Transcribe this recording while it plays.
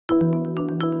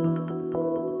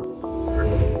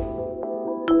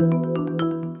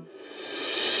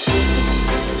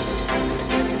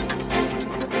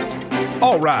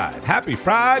right. Happy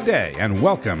Friday and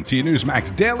welcome to your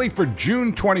Newsmax Daily for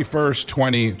June 21st,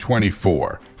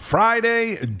 2024.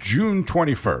 Friday, June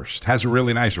 21st has a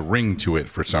really nice ring to it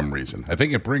for some reason. I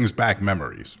think it brings back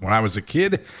memories. When I was a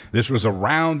kid, this was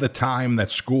around the time that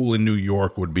school in New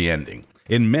York would be ending.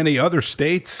 In many other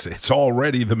states, it's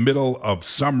already the middle of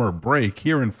summer break.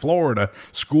 Here in Florida,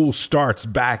 school starts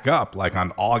back up like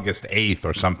on August 8th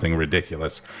or something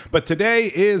ridiculous. But today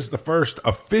is the first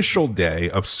official day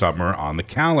of summer on the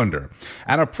calendar.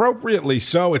 And appropriately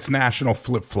so, it's National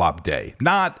Flip-Flop Day.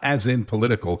 Not as in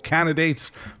political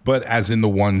candidates, but as in the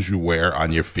ones you wear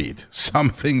on your feet.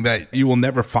 Something that you will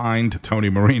never find Tony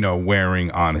Marino wearing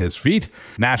on his feet.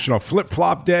 National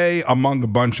Flip-Flop Day, among a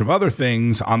bunch of other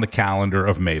things on the calendar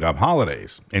of made-up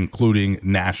holidays, including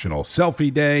National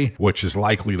Selfie Day, which is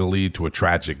likely to lead to a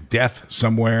tragic death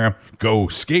somewhere, Go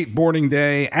Skateboarding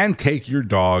Day, and Take Your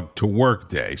Dog to Work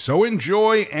Day. So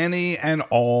enjoy any and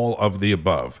all of the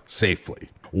above safely.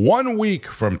 1 week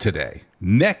from today,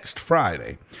 next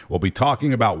Friday, we'll be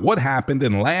talking about what happened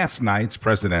in last night's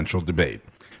presidential debate.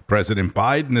 President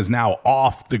Biden is now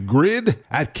off the grid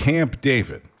at Camp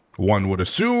David. One would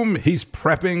assume he's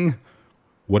prepping,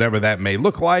 whatever that may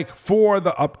look like, for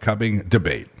the upcoming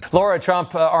debate. Lara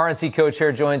Trump, RNC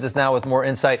co-chair, joins us now with more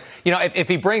insight. You know, if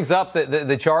he brings up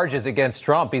the charges against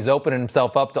Trump, he's opening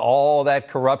himself up to all that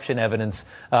corruption evidence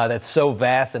that's so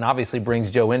vast and obviously brings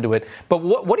Joe into it. But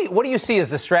what do you see as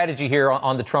the strategy here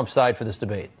on the Trump side for this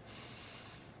debate?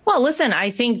 Well, listen,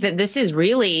 I think that this is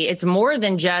really, it's more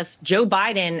than just Joe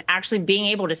Biden actually being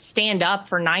able to stand up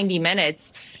for 90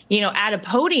 minutes, you know, at a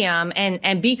podium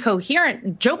and be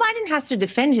coherent. Joe Biden has to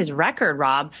defend his record,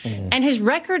 Rob, and his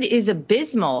record is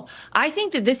abysmal. I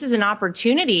think that this is an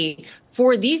opportunity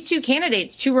for these two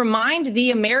candidates to remind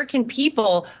the American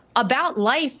people about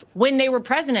life when they were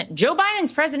president. Joe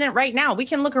Biden's president right now. We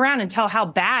can look around and tell how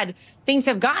bad things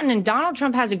have gotten. And Donald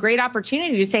Trump has a great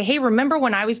opportunity to say, hey, remember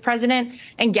when I was president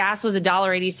and gas was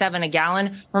 $1.87 a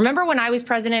gallon? Remember when I was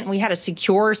president and we had a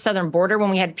secure southern border, when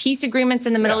we had peace agreements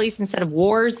in the Middle East instead of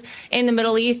wars in the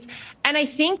Middle East? And I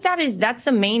think that's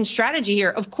the main strategy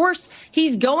here. Of course,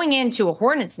 he's going into a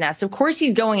hornet's nest. Of course,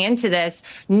 he's going into this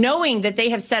knowing that they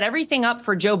have set everything up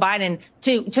for Joe Biden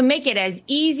to make it as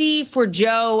easy for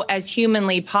Joe as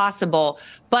humanly possible.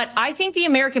 But I think the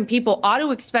American people ought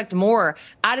to expect more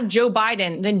out of Joe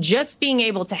Biden than just being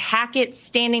able to hack it,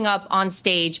 standing up on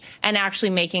stage and actually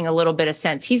making a little bit of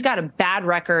sense. He's got a bad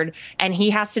record and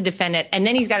he has to defend it. And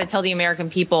then he's got to tell the American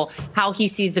people how he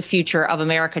sees the future of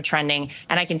America trending.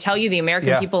 And I can tell you the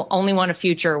American people only want a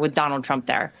future with Donald Trump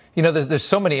there. You know, there's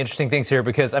so many interesting things here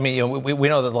because, I mean, you know, we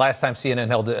know that the last time CNN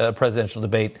held a presidential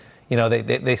debate, you know,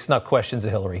 they snuck questions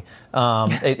of Hillary.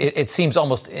 It seems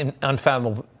almost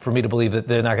unfathomable for me to believe that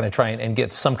they're not going to try and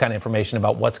get some kind of information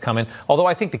about what's coming, although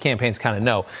I think the campaigns kind of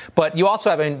know. But you also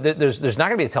have, I mean, there's not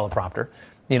going to be a teleprompter.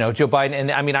 You know, Joe Biden,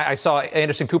 and I mean, I saw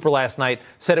Anderson Cooper last night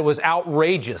said it was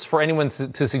outrageous for anyone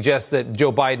to suggest that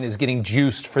Joe Biden is getting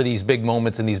juiced for these big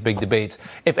moments and these big debates.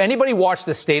 If anybody watched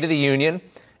the State of the Union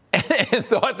and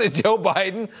thought that Joe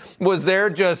Biden was there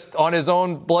just on his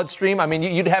own bloodstream, I mean,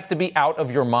 you'd have to be out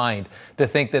of your mind to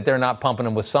think that they're not pumping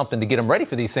him with something to get him ready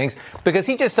for these things, because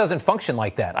he just doesn't function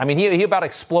like that. I mean, he about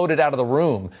exploded out of the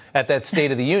room at that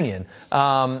State of the Union.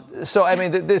 So, I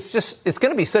mean, it's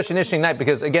going to be such an interesting night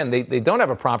because, again, they don't have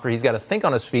a prompter. He's got to think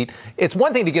on his feet. It's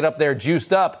one thing to get up there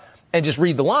juiced up and just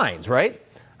read the lines, right?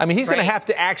 I mean, he's going to have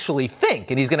to actually think,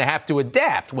 and he's going to have to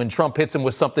adapt when Trump hits him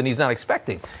with something he's not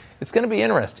expecting. It's going to be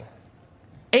interesting.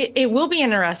 It will be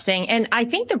interesting. And I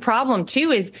think the problem,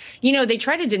 too, is, you know, they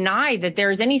try to deny that there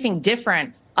is anything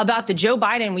different about the Joe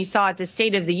Biden we saw at the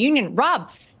State of the Union. Rob,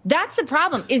 that's the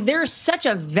problem, is there is such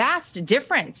a vast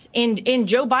difference in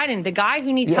Joe Biden, the guy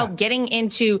who needs help getting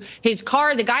into his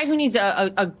car, the guy who needs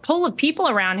a pull of people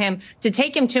around him to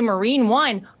take him to Marine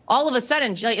One. All of a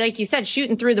sudden, like you said,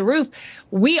 shooting through the roof.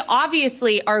 We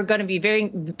obviously are going to be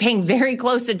paying very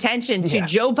close attention to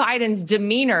Joe Biden's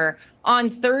demeanor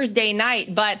on Thursday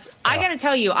night. But I got to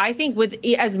tell you, I think with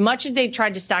as much as they've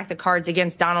tried to stack the cards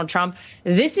against Donald Trump,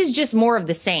 this is just more of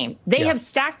the same. They have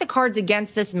stacked the cards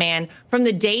against this man from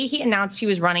the day he announced he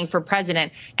was running for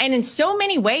president. And in so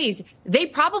many ways, they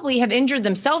probably have injured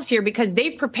themselves here because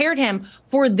they've prepared him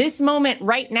for this moment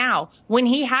right now when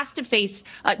he has to face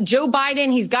Joe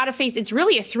Biden. He's got to face, it's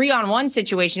really a 3-on-1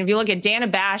 situation. If you look at Dana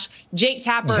Bash, Jake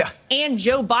Tapper, and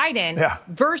Joe Biden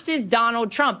versus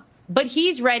Donald Trump. But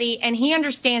he's ready and he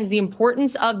understands the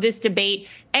importance of this debate.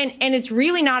 And it's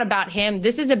really not about him.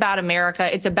 This is about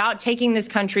America. It's about taking this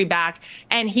country back.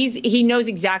 And he knows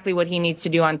exactly what he needs to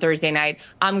do on Thursday night.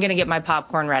 I'm going to get my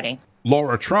popcorn ready.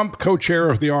 Lara Trump, co-chair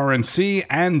of the RNC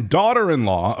and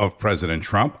daughter-in-law of President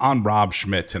Trump, on Rob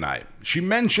Schmitt Tonight. She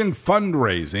mentioned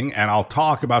fundraising, and I'll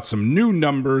talk about some new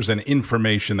numbers and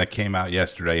information that came out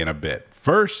yesterday in a bit.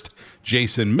 First,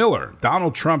 Jason Miller,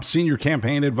 Donald Trump's senior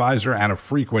campaign advisor and a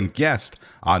frequent guest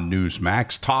on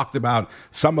Newsmax, talked about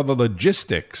some of the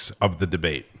logistics of the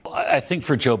debate. I think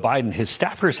for Joe Biden, his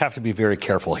staffers have to be very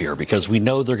careful here because we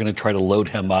know they're going to try to load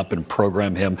him up and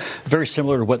program him very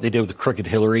similar to what they did with the crooked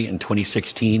Hillary in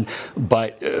 2016.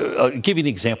 But I'll give you an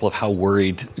example of how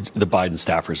worried the Biden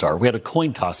staffers are. We had a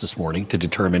coin toss this morning to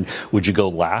determine would you go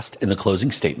last in the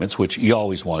closing statements, which you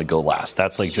always want to go last.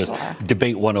 That's like just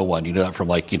debate 101. You know that from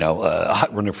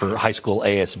running for high school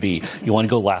ASB. You want to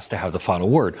go last to have the final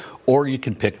word. Or you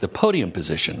can pick the podium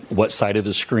position. What side of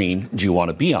the screen do you want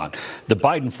to be on? The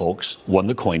Biden folks won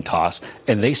the coin toss,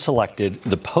 and they selected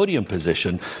the podium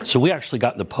position. So we actually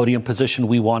got the podium position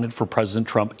we wanted for President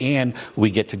Trump, and we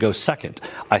get to go second.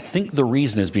 I think the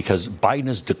reason is because Biden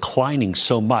is declining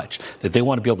so much that they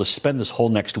want to be able to spend this whole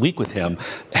next week with him,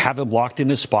 have him locked in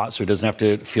his spot so he doesn't have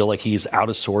to feel like he's out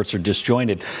of sorts or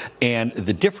disjointed. And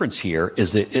the difference here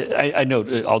is that, I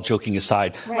know, all joking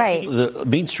aside, right, the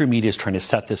mainstream media is trying to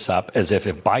set this up as if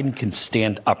Biden can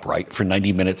stand upright for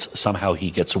 90 minutes, somehow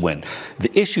he gets a win. The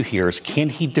issue here is, can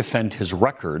he defend his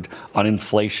record on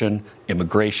inflation,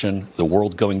 immigration, the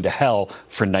world going to hell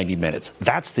for 90 minutes?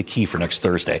 That's the key for next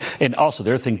Thursday. And also,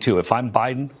 the other thing, too, if I'm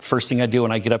Biden, first thing I do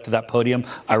when I get up to that podium,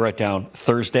 I write down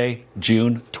Thursday,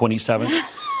 June 27th.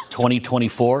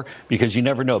 2024, because you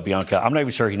never know, Bianca. I'm not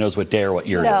even sure he knows what day or what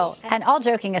year it is. And all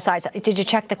joking aside, did you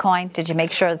check the coin? Did you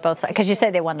make sure that both sides? Because you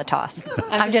say they won the toss.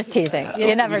 I'm just teasing.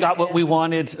 You never. We got what we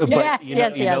wanted, but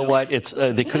yes, you know what? It's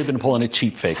they could have been pulling a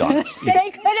cheap fake on us.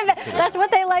 They could have been. That's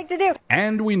what they like to do.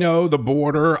 And we know the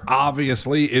border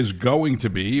obviously is going to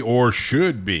be, or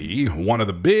should be, one of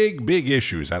the big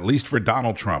issues, at least for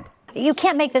Donald Trump. You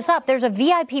can't make this up. There's a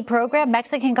VIP program.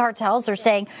 Mexican cartels are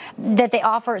saying that they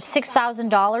offer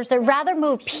 $6,000. They'd rather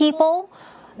move people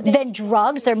than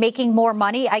drugs. They're making more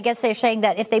money. I guess they're saying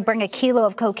that if they bring a kilo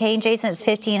of cocaine, Jason, it's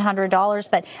 $1,500,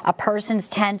 but a person's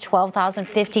 $10,000, $12,000,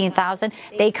 $15,000.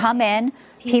 They come in.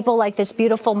 People like this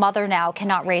beautiful mother now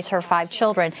cannot raise her 5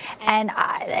 children. And,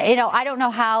 I don't know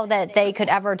how that they could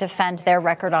ever defend their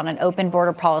record on an open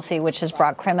border policy, which has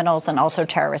brought criminals and also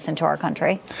terrorists into our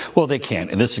country. Well, they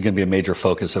can't. And this is going to be a major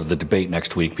focus of the debate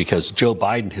next week because Joe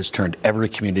Biden has turned every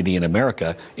community in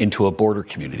America into a border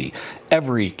community.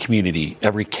 Every community,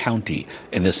 every county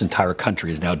in this entire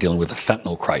country is now dealing with a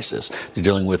fentanyl crisis. They're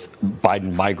dealing with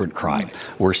Biden migrant crime.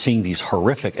 We're seeing these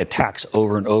horrific attacks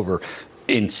over and over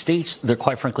in states that,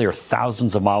 quite frankly, are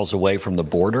thousands of miles away from the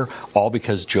border, all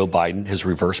because Joe Biden has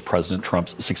reversed President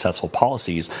Trump's successful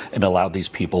policies and allowed these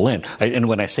people in. And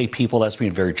when I say people, that's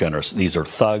being very generous. These are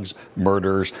thugs,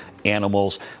 murderers,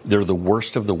 animals. They're the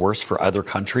worst of the worst for other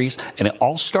countries. And it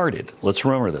all started, let's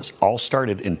remember this, all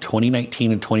started in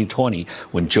 2019 and 2020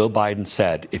 when Joe Biden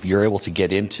said, if you're able to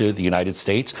get into the United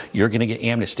States, you're going to get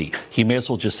amnesty. He may as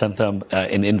well just send them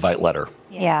an invite letter.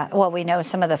 Yeah, well, we know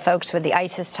some of the folks with the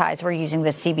ISIS ties were using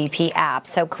the CBP app,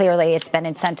 so clearly it's been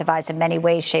incentivized in many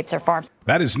ways, shapes, or forms.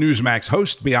 That is Newsmax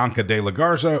host Bianca De La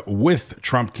Garza with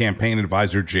Trump campaign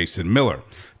advisor Jason Miller.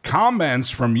 Comments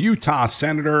from Utah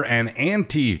Senator and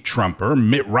anti-Trumper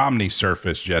Mitt Romney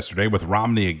surfaced yesterday, with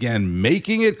Romney again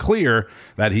making it clear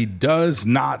that he does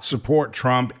not support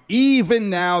Trump,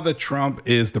 even now that Trump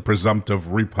is the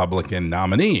presumptive Republican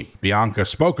nominee. Bianca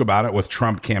spoke about it with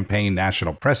Trump campaign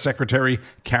National Press Secretary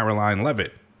Karoline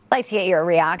Leavitt. I'd like to get your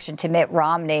reaction to Mitt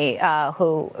Romney,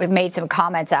 who made some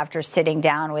comments after sitting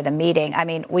down with a meeting. I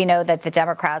mean, we know that the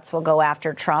Democrats will go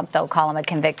after Trump. They'll call him a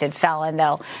convicted felon.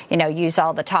 They'll, use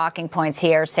all the talking points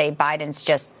here, say Biden's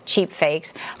just cheap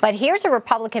fakes. But here's a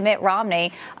Republican, Mitt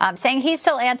Romney, saying he's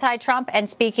still anti-Trump and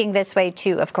speaking this way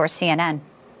to, of course, CNN.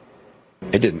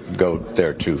 I didn't go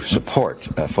there to support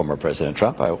former President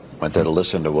Trump. I went there to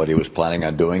listen to what he was planning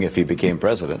on doing if he became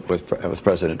president. With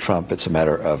President Trump, it's a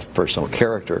matter of personal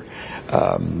character.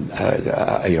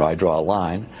 I draw a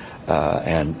line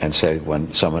and say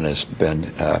when someone has been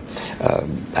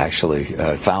actually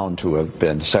found to have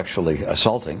been sexually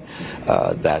assaulting,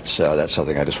 that's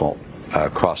something I just won't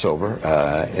cross over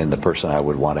in the person I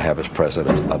would want to have as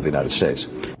president of the United States.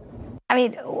 I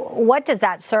mean, what does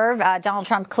that serve? Donald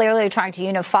Trump clearly trying to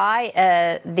unify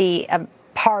the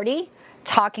party,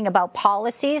 talking about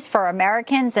policies for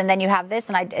Americans, and then you have this,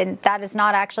 and that is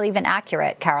not actually even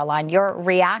accurate, Karoline. Your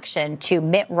reaction to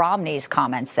Mitt Romney's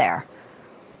comments there?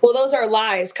 Well, those are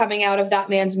lies coming out of that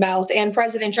man's mouth. And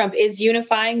President Trump is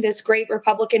unifying this great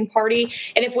Republican Party.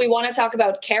 And if we want to talk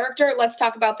about character, let's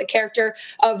talk about the character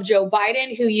of Joe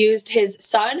Biden, who used his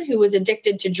son, who was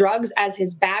addicted to drugs, as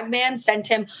his bag man, sent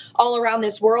him all around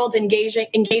this world, engaging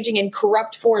in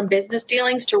corrupt foreign business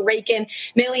dealings to rake in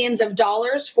millions of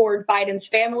dollars for Biden's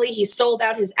family. He sold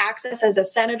out his access as a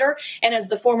senator and as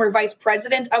the former vice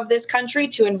president of this country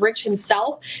to enrich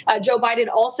himself. Joe Biden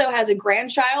also has a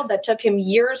grandchild that took him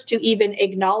years to even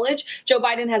acknowledge. Joe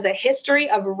Biden has a history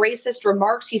of racist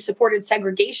remarks. He supported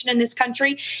segregation in this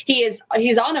country. He's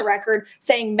on the record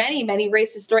saying many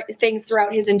racist things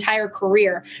throughout his entire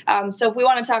career. So if we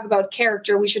want to talk about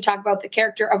character, we should talk about the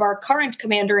character of our current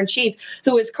commander-in-chief,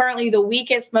 who is currently the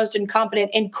weakest, most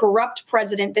incompetent, and corrupt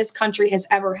president this country has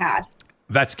ever had.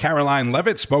 That's Karoline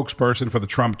Leavitt, spokesperson for the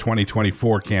Trump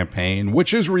 2024 campaign,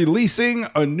 which is releasing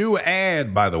a new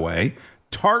ad, by the way,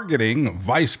 targeting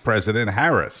Vice President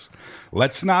Harris.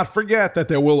 Let's not forget that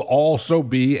there will also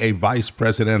be a vice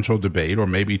presidential debate, or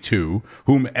maybe two.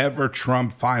 Whomever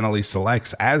Trump finally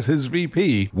selects as his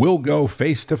VP will go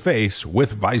face-to-face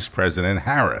with Vice President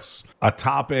Harris. A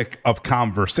topic of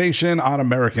conversation on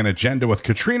American Agenda with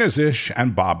Katrina Zisch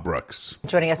and Bob Brooks.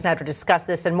 Joining us now to discuss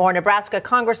this and more, Nebraska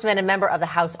Congressman and member of the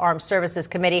House Armed Services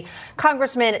Committee,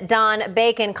 Congressman Don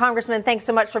Bacon. Congressman, thanks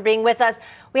so much for being with us.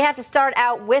 We have to start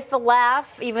out with the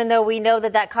laugh, even though we know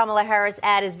that Kamala Harris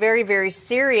ad is very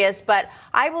serious. But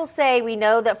I will say we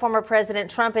know that former President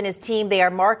Trump and his team, they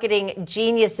are marketing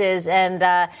geniuses, and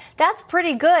that's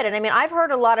pretty good. And I mean, I've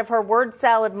heard a lot of her word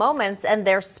salad moments, and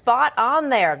they're spot on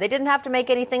there. They didn't have to make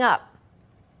anything up.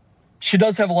 She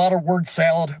does have a lot of word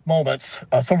salad moments.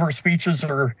 Some of her speeches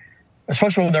are,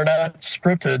 especially when they're not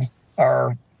scripted,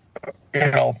 are,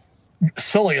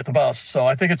 silly at the best. So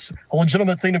I think it's a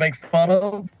legitimate thing to make fun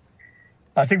of.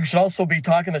 I think we should also be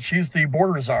talking that she's the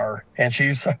border czar, and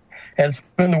it's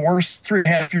been the worst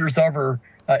 3.5 years ever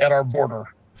at our border.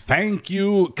 Thank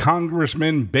you,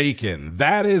 Congressman Bacon.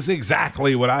 That is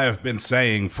exactly what I have been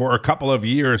saying for a couple of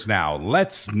years now.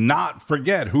 Let's not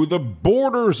forget who the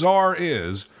border czar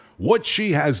is, what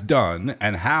she has done,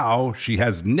 and how she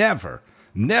has never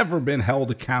been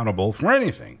held accountable for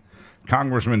anything.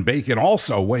 Congressman Bacon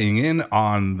also weighing in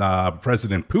on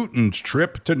President Putin's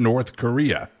trip to North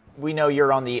Korea. We know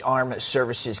you're on the Armed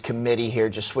Services Committee here,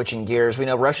 just switching gears. We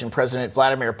know Russian President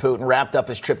Vladimir Putin wrapped up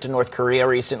his trip to North Korea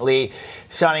recently,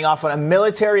 signing off on a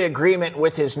military agreement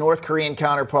with his North Korean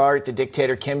counterpart, the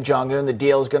dictator Kim Jong-un. The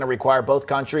deal is going to require both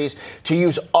countries to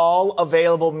use all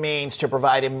available means to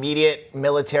provide immediate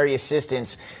military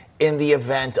assistance in the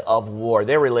event of war.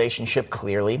 Their relationship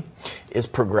clearly is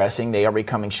progressing. They are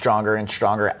becoming stronger and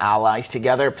stronger allies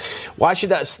together. Why should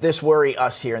this worry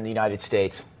us here in the United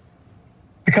States?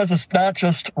 Because it's not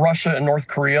just Russia and North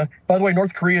Korea. By the way,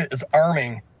 North Korea is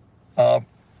arming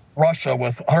Russia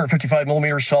with 155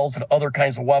 millimeter shells and other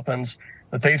kinds of weapons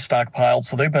that they've stockpiled.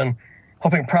 So they've been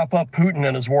helping prop up Putin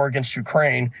in his war against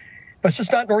Ukraine. But it's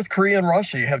just not North Korea and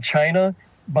Russia. You have China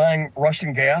buying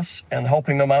Russian gas and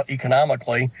helping them out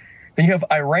economically. Then you have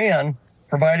Iran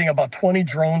providing about 20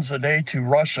 drones a day to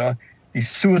Russia, these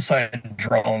suicide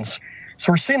drones.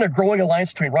 So we're seeing a growing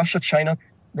alliance between Russia, China,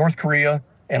 North Korea,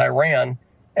 and Iran.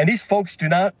 And these folks do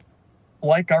not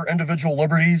like our individual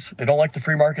liberties. They don't like the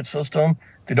free market system.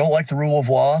 They don't like the rule of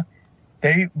law.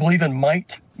 They believe in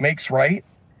might makes right.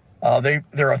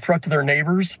 They're a threat to their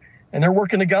neighbors, and they're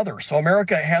working together. So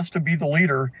America has to be the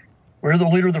leader. We're the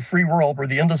leader of the free world. We're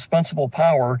the indispensable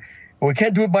power, but we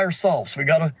can't do it by ourselves. We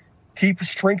got to keep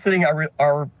strengthening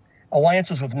our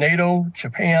alliances with NATO,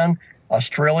 Japan,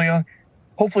 Australia.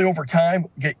 Hopefully over time,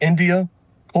 get India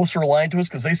closer aligned to us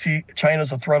because they see China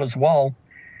as a threat as well.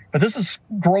 But this is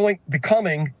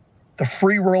becoming the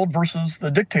free world versus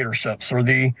the dictatorships, or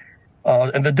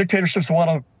and the dictatorships want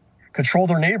to control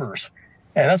their neighbors.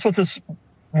 And that's what this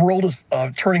world is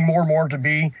turning more and more to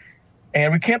be.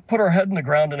 And we can't put our head in the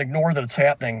ground and ignore that it's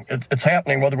happening. It's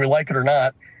happening whether we like it or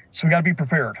not. So we got to be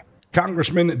prepared.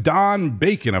 Congressman Don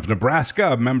Bacon of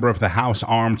Nebraska, a member of the House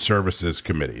Armed Services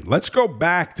Committee. Let's go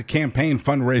back to campaign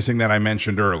fundraising that I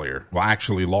mentioned earlier. Well,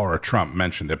 actually, Lara Trump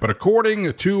mentioned it. But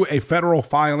according to a federal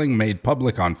filing made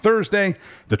public on Thursday,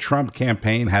 the Trump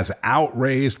campaign has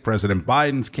outraised President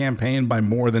Biden's campaign by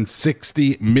more than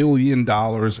 $60 million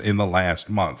in the last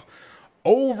month.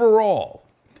 Overall,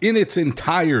 in its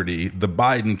entirety, the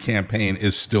Biden campaign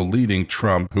is still leading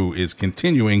Trump, who is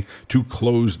continuing to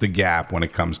close the gap when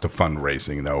it comes to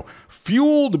fundraising, though,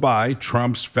 fueled by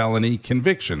Trump's felony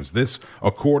convictions. This,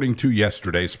 according to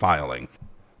yesterday's filing.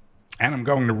 And I'm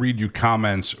going to read you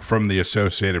comments from the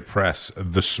Associated Press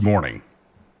this morning.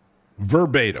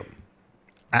 Verbatim.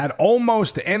 At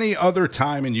almost any other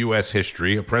time in U.S.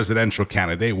 history, a presidential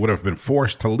candidate would have been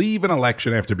forced to leave an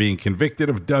election after being convicted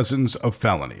of dozens of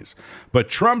felonies. But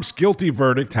Trump's guilty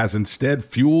verdict has instead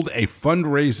fueled a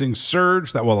fundraising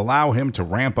surge that will allow him to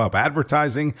ramp up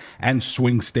advertising and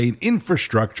swing state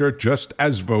infrastructure just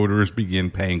as voters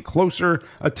begin paying closer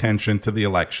attention to the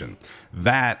election.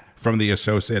 That from the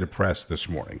Associated Press this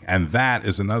morning. And that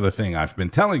is another thing I've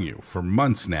been telling you for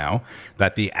months now,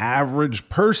 that the average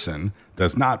person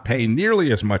does not pay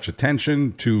nearly as much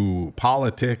attention to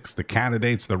politics, the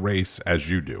candidates, the race as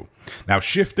you do. Now,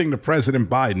 shifting to President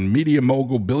Biden, media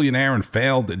mogul, billionaire, and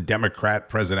failed Democrat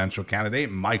presidential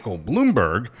candidate Michael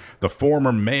Bloomberg, the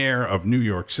former mayor of New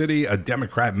York City, a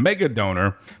Democrat mega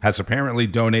donor, has apparently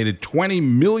donated $20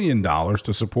 million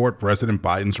to support President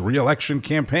Biden's re-election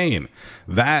campaign.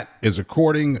 That is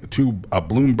according to a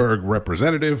Bloomberg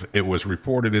representative. It was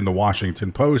reported in the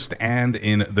Washington Post and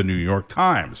in the New York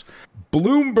Times.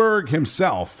 Bloomberg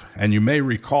himself, and you may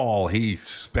recall, he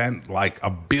spent like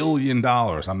 $1 billion,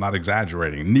 I'm not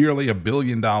exaggerating, nearly $1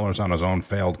 billion on his own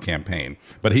failed campaign.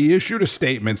 But he issued a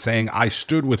statement saying, "I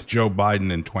stood with Joe Biden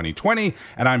in 2020,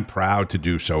 and I'm proud to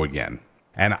do so again."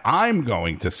 And I'm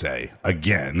going to say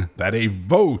again that a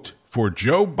vote for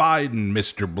Joe Biden,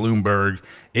 Mr. Bloomberg,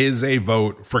 is a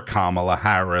vote for Kamala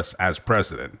Harris as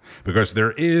president, because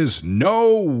there is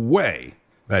no way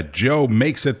that Joe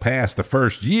makes it past the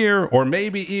first year or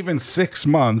maybe even 6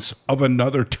 months of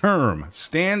another term.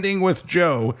 Standing with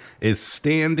Joe is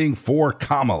standing for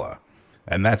Kamala,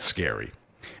 and that's scary.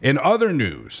 In other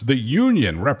news, the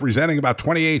union representing about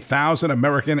 28,000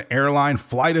 American airline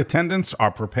flight attendants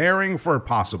are preparing for a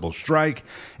possible strike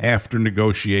after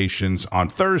negotiations on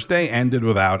Thursday ended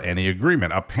without any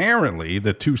agreement. Apparently,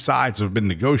 the two sides have been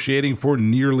negotiating for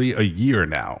nearly a year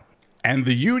now. And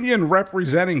the union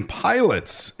representing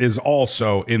pilots is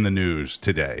also in the news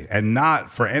today, and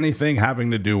not for anything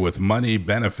having to do with money,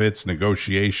 benefits,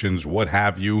 negotiations, what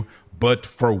have you, but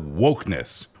for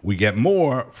wokeness. We get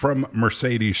more from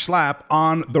Mercedes Schlapp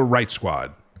on the Right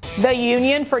Squad. The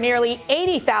union for nearly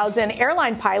 80,000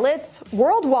 airline pilots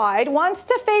worldwide wants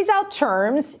to phase out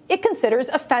terms it considers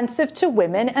offensive to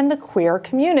women and the queer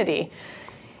community.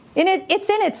 It's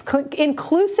in its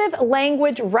inclusive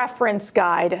language reference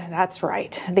guide. That's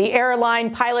right. The Airline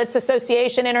Pilots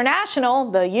Association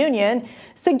International, the union,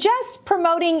 suggests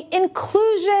promoting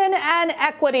inclusion and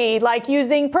equity, like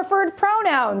using preferred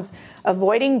pronouns,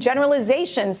 avoiding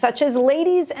generalizations such as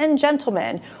ladies and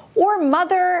gentlemen, or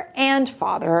mother and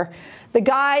father. The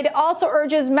guide also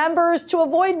urges members to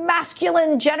avoid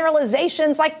masculine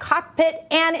generalizations like cockpit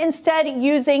and instead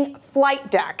using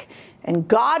flight deck. And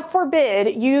God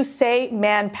forbid you say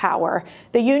manpower.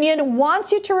 The union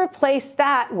wants you to replace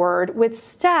that word with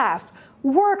staff,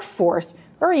 workforce,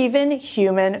 or even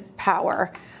human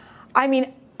power. I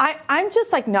mean, I'm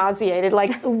just like nauseated,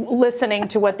 like listening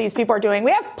to what these people are doing. We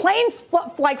have planes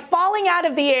like falling out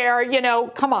of the air,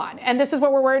 come on. And this is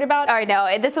what we're worried about? I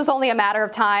know. This was only a matter of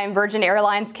time. Virgin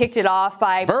Airlines kicked it off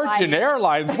by... Virgin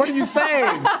Airlines? What are you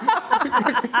saying?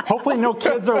 Hopefully no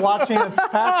kids are watching. It's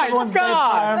past everyone's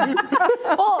bedtime.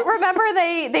 Well, remember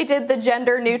they did the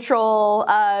gender-neutral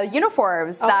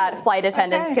uniforms that flight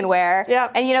attendants can wear.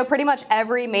 Yep. And, pretty much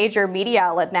every major media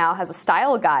outlet now has a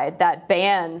style guide that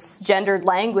bans gendered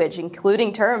language,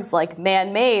 including terms like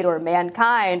man-made or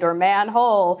mankind or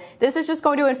manhole. This is just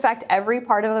going to infect every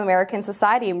part of American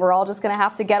society, and we're all just going to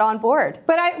have to get on board.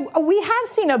 But we have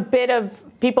seen a bit of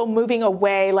people moving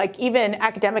away, like even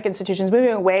academic institutions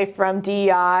moving away from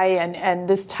DEI and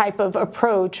this type of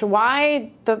approach.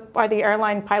 Why are the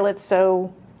airline pilots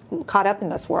so caught up in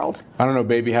this world? I don't know,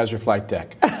 baby. How's your flight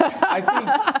deck?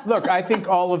 I think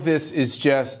all of this is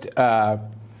just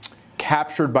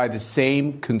captured by the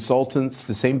same consultants,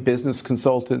 the same business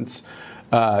consultants,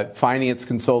 finance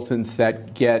consultants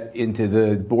that get into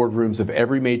the boardrooms of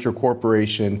every major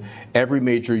corporation, every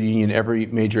major union, every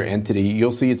major entity.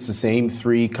 You'll see it's the same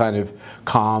three kind of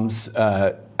comms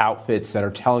outfits that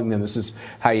are telling them this is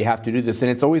how you have to do this.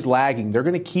 And it's always lagging. They're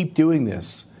going to keep doing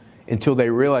this until they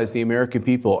realize the American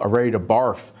people are ready to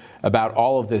barf about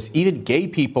all of this. Even gay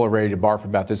people are ready to barf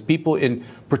about this. People in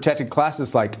protected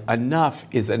classes like, enough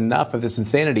is enough of this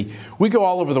insanity. We go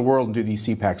all over the world and do these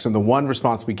CPACs, and the one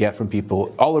response we get from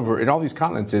people all over in all these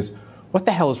continents is, what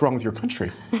the hell is wrong with your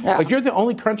country? Yeah. Like, you're the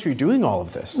only country doing all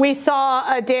of this. We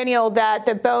saw, Daniel, that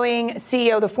the Boeing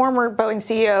CEO, the former Boeing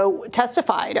CEO,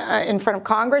 testified in front of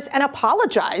Congress and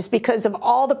apologized because of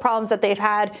all the problems that they've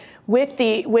had with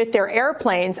their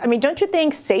airplanes. I mean, don't you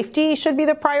think safety should be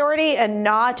the priority and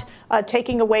not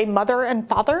taking away mother and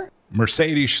father?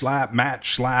 Mercedes Schlapp, Matt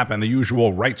Schlapp, and the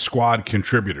usual Right Squad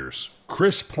contributors.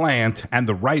 Chris Plant and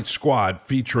the Right Squad,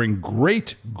 featuring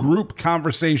great group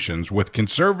conversations with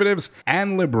conservatives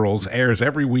and liberals, airs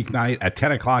every weeknight at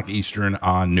 10 o'clock Eastern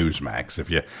on Newsmax. If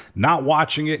you're not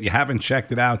watching it, you haven't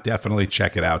checked it out, definitely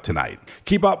check it out tonight.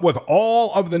 Keep up with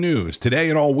all of the news today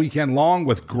and all weekend long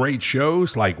with great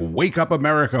shows like Wake Up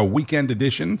America Weekend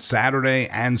Edition, Saturday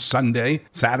and Sunday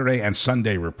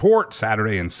Report,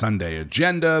 Saturday and Sunday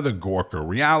Agenda, the Gorka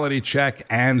Reality Check,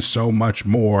 and so much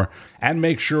more. And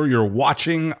make sure you're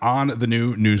watching on the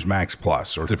new Newsmax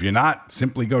Plus. Or if you're not,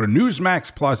 simply go to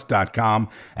newsmaxplus.com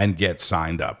and get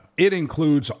signed up. It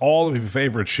includes all of your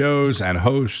favorite shows and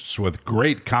hosts with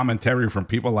great commentary from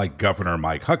people like Governor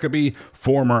Mike Huckabee,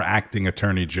 former Acting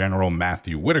Attorney General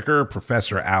Matthew Whitaker,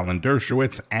 Professor Alan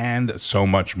Dershowitz, and so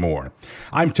much more.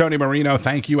 I'm Tony Marino.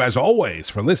 Thank you, as always,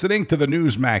 for listening to the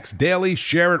Newsmax Daily.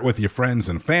 Share it with your friends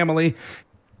and family.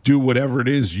 Do whatever it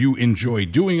is you enjoy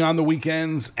doing on the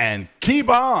weekends, and keep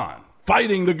on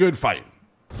fighting the good fight.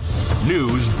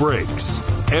 News breaks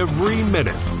every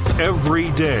minute, every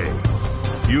day.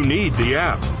 You need the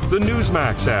app, the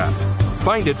Newsmax app.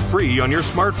 Find it free on your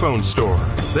smartphone store.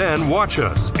 Then watch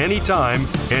us anytime,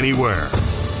 anywhere.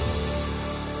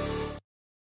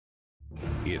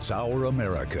 It's our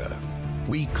America.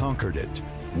 We conquered it.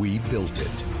 We built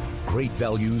it. Great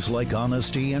values like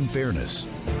honesty and fairness.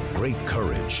 Great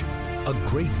courage. A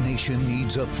great nation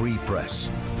needs a free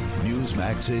press.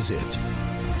 Newsmax is it.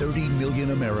 30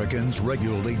 million Americans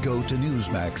regularly go to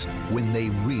Newsmax when they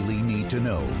really need to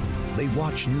know. They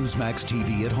watch Newsmax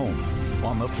TV at home.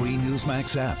 On the free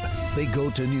Newsmax app, they go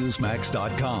to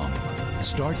Newsmax.com.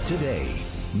 Start today.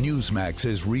 Newsmax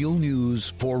is real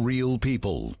news for real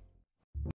people.